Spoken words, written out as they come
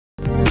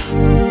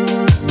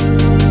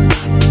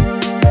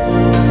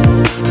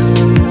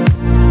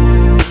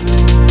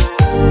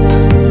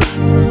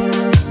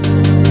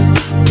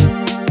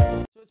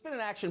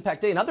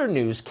Action-packed day. In other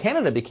news,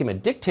 Canada became a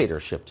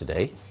dictatorship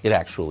today. It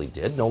actually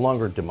did. No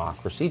longer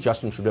democracy.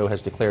 Justin Trudeau has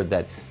declared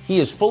that he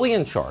is fully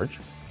in charge.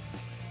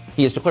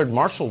 He has declared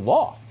martial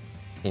law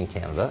in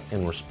Canada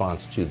in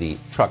response to the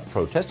truck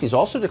protest. He's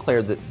also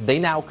declared that they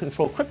now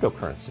control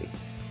cryptocurrency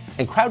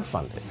and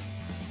crowdfunding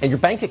and your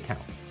bank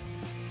account.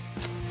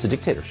 It's a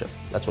dictatorship.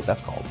 That's what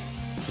that's called.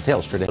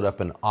 Details straight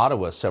up in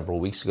Ottawa several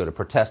weeks ago to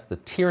protest the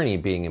tyranny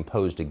being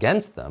imposed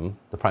against them.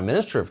 The Prime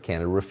Minister of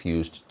Canada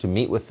refused to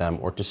meet with them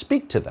or to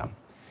speak to them.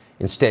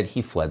 Instead,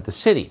 he fled the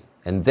city.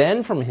 And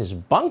then from his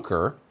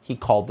bunker, he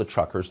called the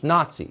truckers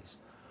Nazis.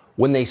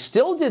 When they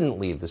still didn't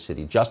leave the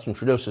city, Justin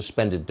Trudeau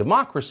suspended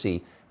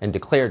democracy and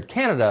declared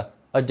Canada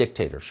a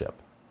dictatorship.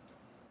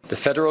 The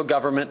federal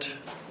government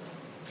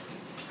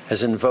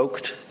has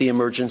invoked the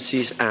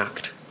Emergencies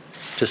Act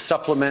to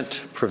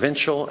supplement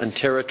provincial and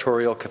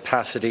territorial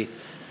capacity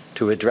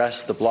to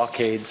address the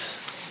blockades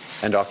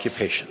and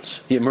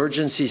occupations. The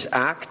Emergencies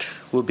Act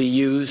will be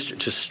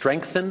used to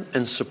strengthen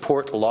and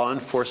support law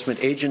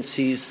enforcement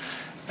agencies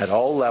at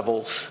all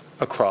levels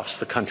across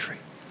the country.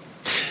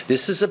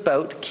 This is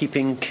about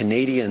keeping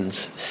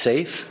Canadians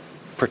safe,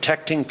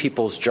 protecting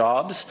people's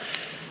jobs,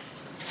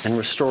 and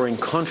restoring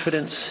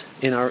confidence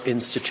in our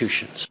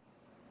institutions.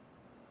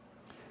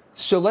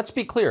 So let's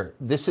be clear.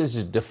 This is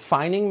a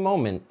defining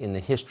moment in the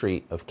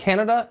history of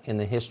Canada, in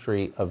the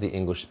history of the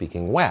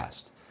English-speaking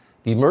West.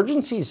 The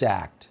Emergencies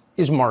Act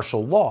is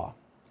martial law.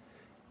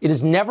 It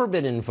has never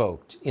been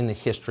invoked in the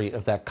history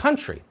of that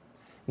country.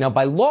 Now,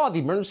 by law, the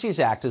Emergencies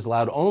Act is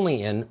allowed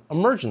only in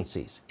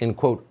emergencies, in,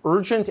 quote,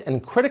 urgent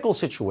and critical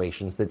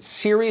situations that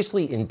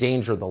seriously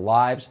endanger the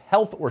lives,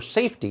 health, or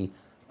safety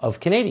of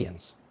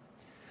Canadians.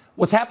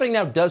 What's happening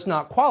now does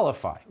not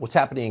qualify. What's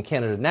happening in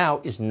Canada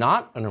now is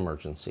not an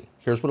emergency.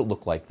 Here's what it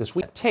looked like this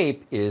week. That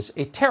tape is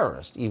a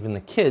terrorist, even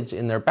the kids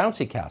in their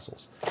bouncy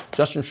castles.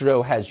 Justin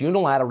Trudeau has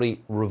unilaterally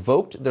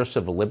revoked their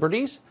civil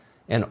liberties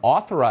and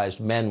authorized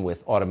men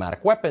with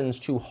automatic weapons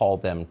to haul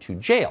them to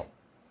jail.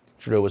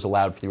 Trudeau was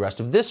allowed for the arrest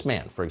of this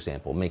man, for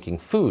example, making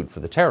food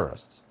for the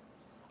terrorists.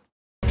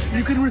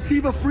 You can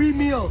receive a free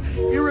meal,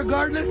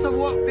 irregardless of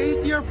what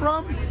faith you're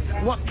from,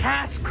 what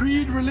caste,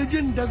 creed,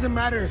 religion, doesn't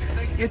matter.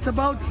 It's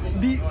about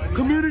the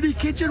community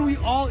kitchen. We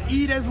all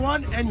eat as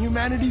one and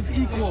humanity's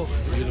equal.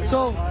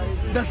 So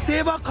the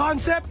Seva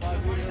concept,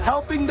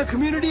 helping the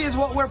community, is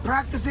what we're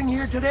practicing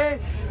here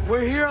today.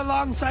 We're here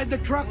alongside the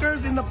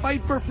truckers in the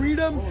fight for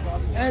freedom,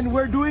 and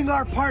we're doing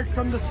our part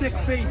from the Sikh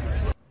faith.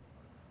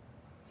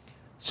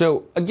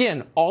 So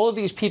again, all of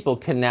these people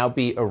can now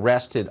be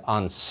arrested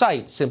on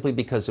sight simply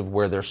because of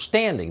where they're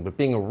standing. But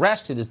being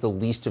arrested is the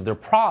least of their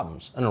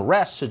problems. An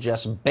arrest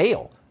suggests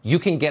bail. You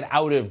can get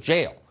out of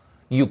jail.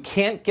 You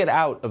can't get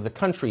out of the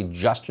country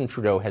Justin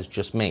Trudeau has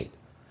just made.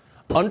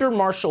 Under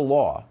martial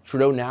law,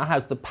 Trudeau now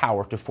has the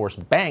power to force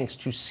banks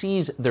to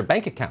seize their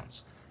bank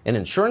accounts and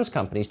insurance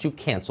companies to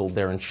cancel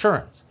their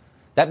insurance.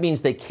 That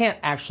means they can't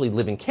actually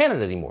live in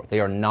Canada anymore. They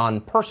are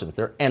non-persons.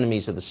 They're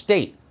enemies of the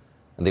state,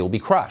 and they will be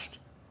crushed.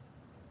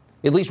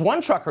 At least one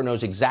trucker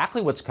knows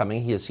exactly what's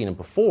coming. He has seen it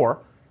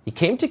before. He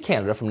came to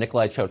Canada from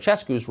Nicolae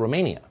Ceausescu's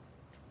Romania.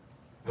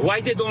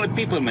 Why did only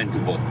people meant to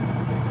vote?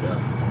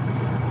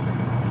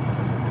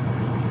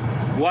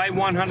 Why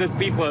 100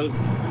 people,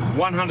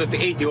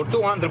 180 or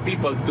 200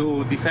 people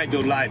to decide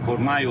your life or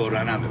my or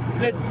another?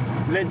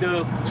 Let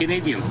the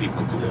Canadian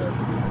people do it.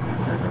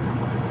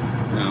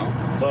 No.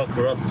 It's all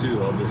corrupt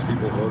too, all those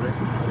people voting.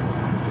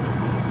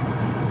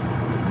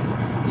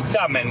 It's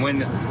sad, man,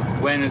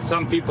 when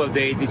some people,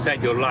 they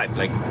decide your life,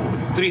 like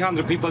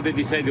 300 people, they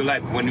decide your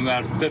life when you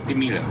are 30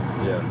 million.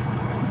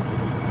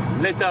 Yeah.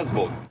 Let us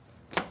vote.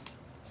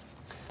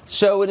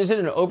 So is it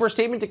an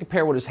overstatement to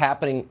compare what is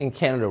happening in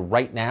Canada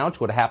right now to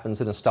what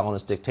happens in a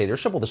Stalinist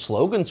dictatorship? Well, the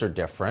slogans are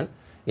different.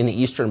 In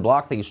the Eastern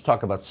Bloc, they used to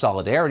talk about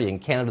solidarity. In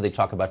Canada, they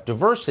talk about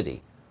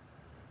diversity.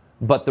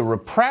 But the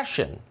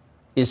repression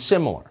is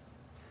similar.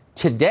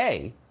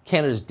 Today,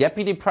 Canada's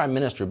Deputy Prime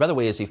Minister, by the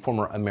way, is a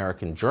former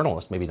American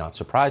journalist, maybe not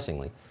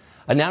surprisingly,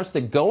 announced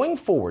that going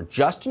forward,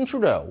 Justin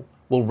Trudeau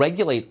will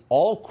regulate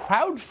all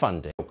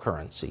crowdfunding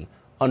currency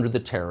under the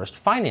Terrorist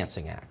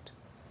Financing Act.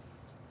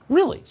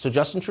 Really? So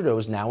Justin Trudeau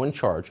is now in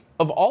charge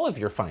of all of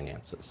your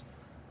finances.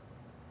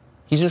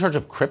 He's in charge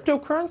of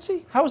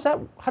cryptocurrency? How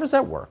does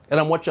that work? And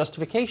on what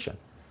justification?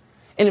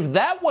 And if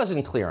that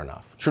wasn't clear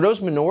enough,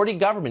 Trudeau's minority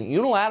government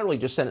unilaterally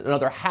just sent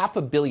another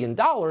 $500 million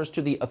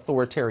to the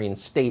authoritarian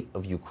state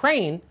of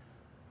Ukraine,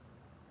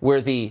 where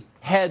the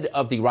head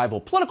of the rival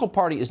political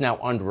party is now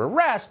under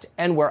arrest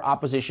and where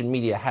opposition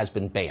media has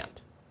been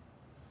banned.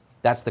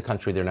 That's the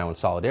country they're now in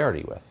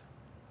solidarity with.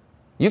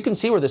 You can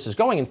see where this is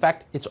going. In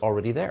fact, it's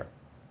already there.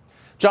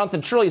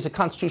 Jonathan Shirley is a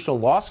constitutional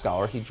law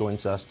scholar. He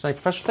joins us tonight.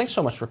 Professor, thanks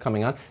so much for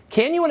coming on.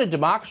 Can you in a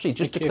democracy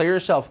just declare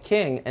yourself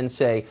king and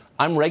say,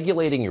 I'm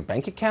regulating your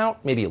bank account,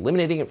 maybe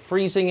eliminating it,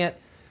 freezing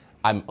it,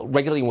 I'm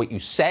regulating what you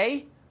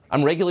say,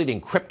 I'm regulating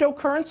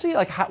cryptocurrency?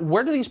 Like,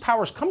 where do these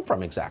powers come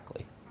from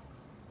exactly?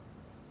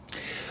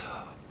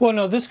 Well,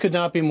 no, this could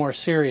not be more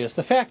serious.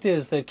 The fact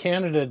is that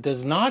Canada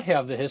does not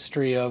have the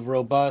history of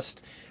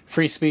robust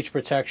free speech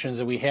protections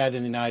that we had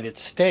in the United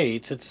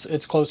States.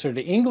 It's closer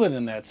to England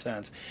in that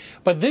sense.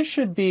 But this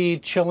should be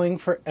chilling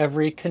for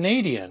every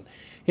Canadian.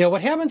 You know,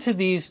 what happened to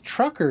these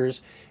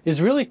truckers is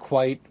really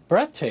quite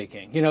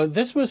breathtaking. You know,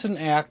 this was an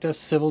act of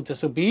civil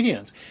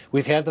disobedience.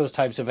 We've had those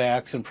types of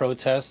acts and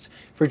protests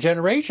for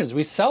generations.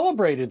 We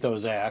celebrated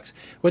those acts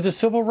with the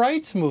civil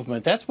rights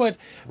movement. That's what,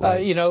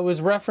 you know, it was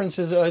referenced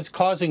as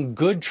causing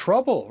good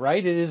trouble,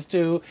 right? It is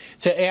to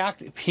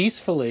act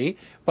peacefully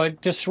but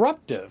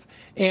disruptive.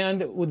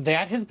 And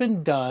that has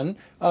been done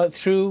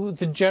through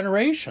the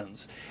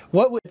generations.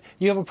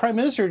 You have a prime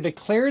minister who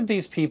declared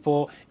these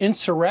people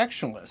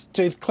insurrectionists,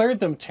 declared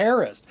them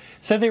terrorists,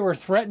 said they were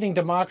threatening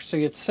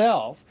democracy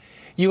itself.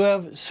 You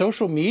have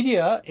social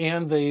media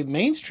and the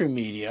mainstream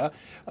media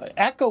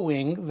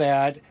echoing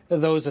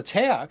those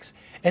attacks.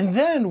 And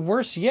then,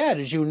 worse yet,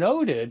 as you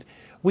noted,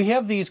 we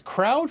have these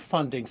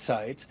crowdfunding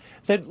sites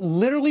that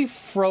literally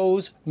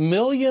froze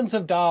millions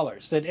of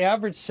dollars that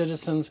average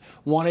citizens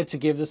wanted to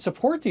give to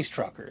support these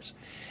truckers.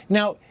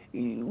 Now,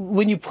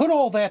 when you put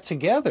all that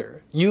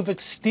together, you've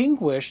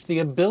extinguished the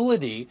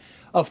ability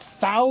of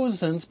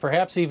thousands,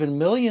 perhaps even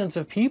millions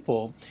of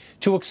people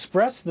to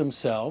express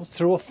themselves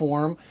through a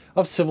form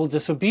of civil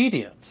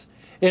disobedience.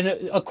 And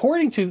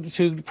according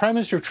to Prime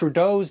Minister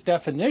Trudeau's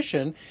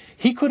definition,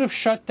 he could have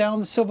shut down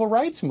the civil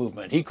rights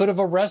movement. He could have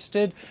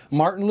arrested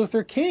Martin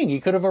Luther King.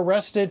 He could have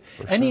arrested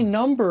any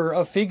number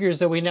of figures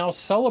that we now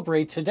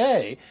celebrate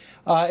today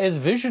as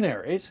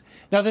visionaries.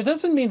 Now, that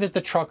doesn't mean that the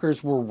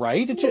truckers were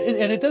right, and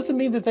it doesn't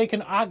mean that they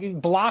can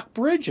block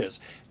bridges.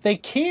 They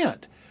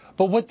can't.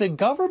 But what the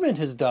government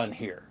has done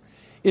here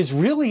is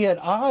really at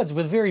odds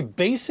with very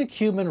basic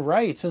human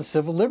rights and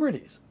civil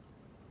liberties.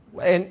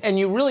 And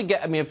you really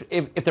get, I mean,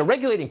 if they're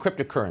regulating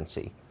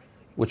cryptocurrency,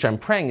 which I'm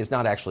praying is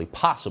not actually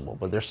possible,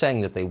 but they're saying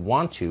that they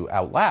want to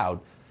out loud,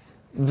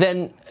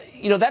 then,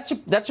 you know, that's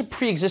a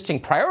pre-existing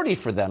priority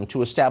for them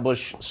to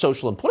establish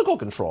social and political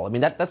control. I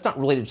mean, that's not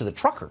related to the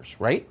truckers,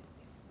 right?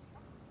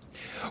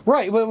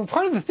 Right. Well,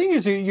 part of the thing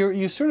is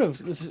you sort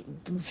of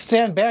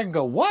stand back and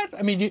go, what?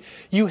 I mean,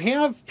 you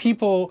have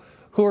people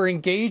who are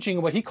engaging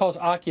in what he calls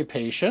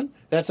occupation.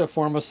 That's a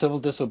form of civil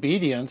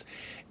disobedience.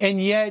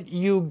 And yet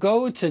you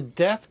go to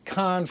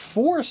DEFCON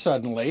 4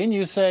 suddenly and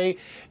you say,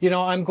 you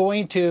know, I'm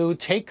going to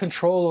take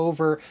control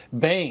over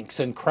banks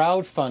and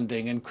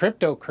crowdfunding and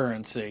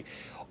cryptocurrency.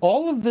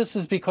 All of this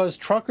is because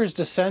truckers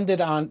descended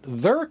on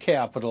their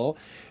capital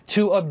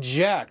to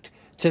object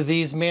to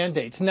these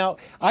mandates. Now,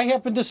 I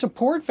happen to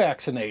support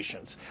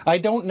vaccinations. I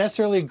don't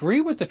necessarily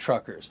agree with the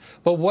truckers,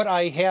 but what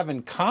I have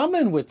in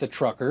common with the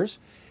truckers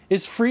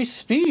is free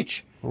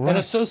speech and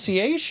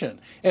association.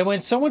 And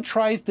when someone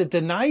tries to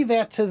deny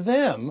that to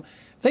them,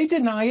 they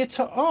deny it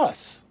to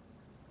us.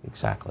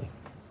 Exactly.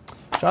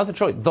 Jonathan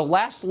Choi, the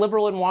last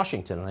liberal in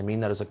Washington, and I mean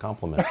that as a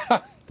compliment.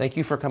 Thank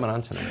you for coming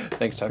on tonight.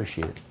 Thanks, Doug.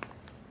 Appreciate it.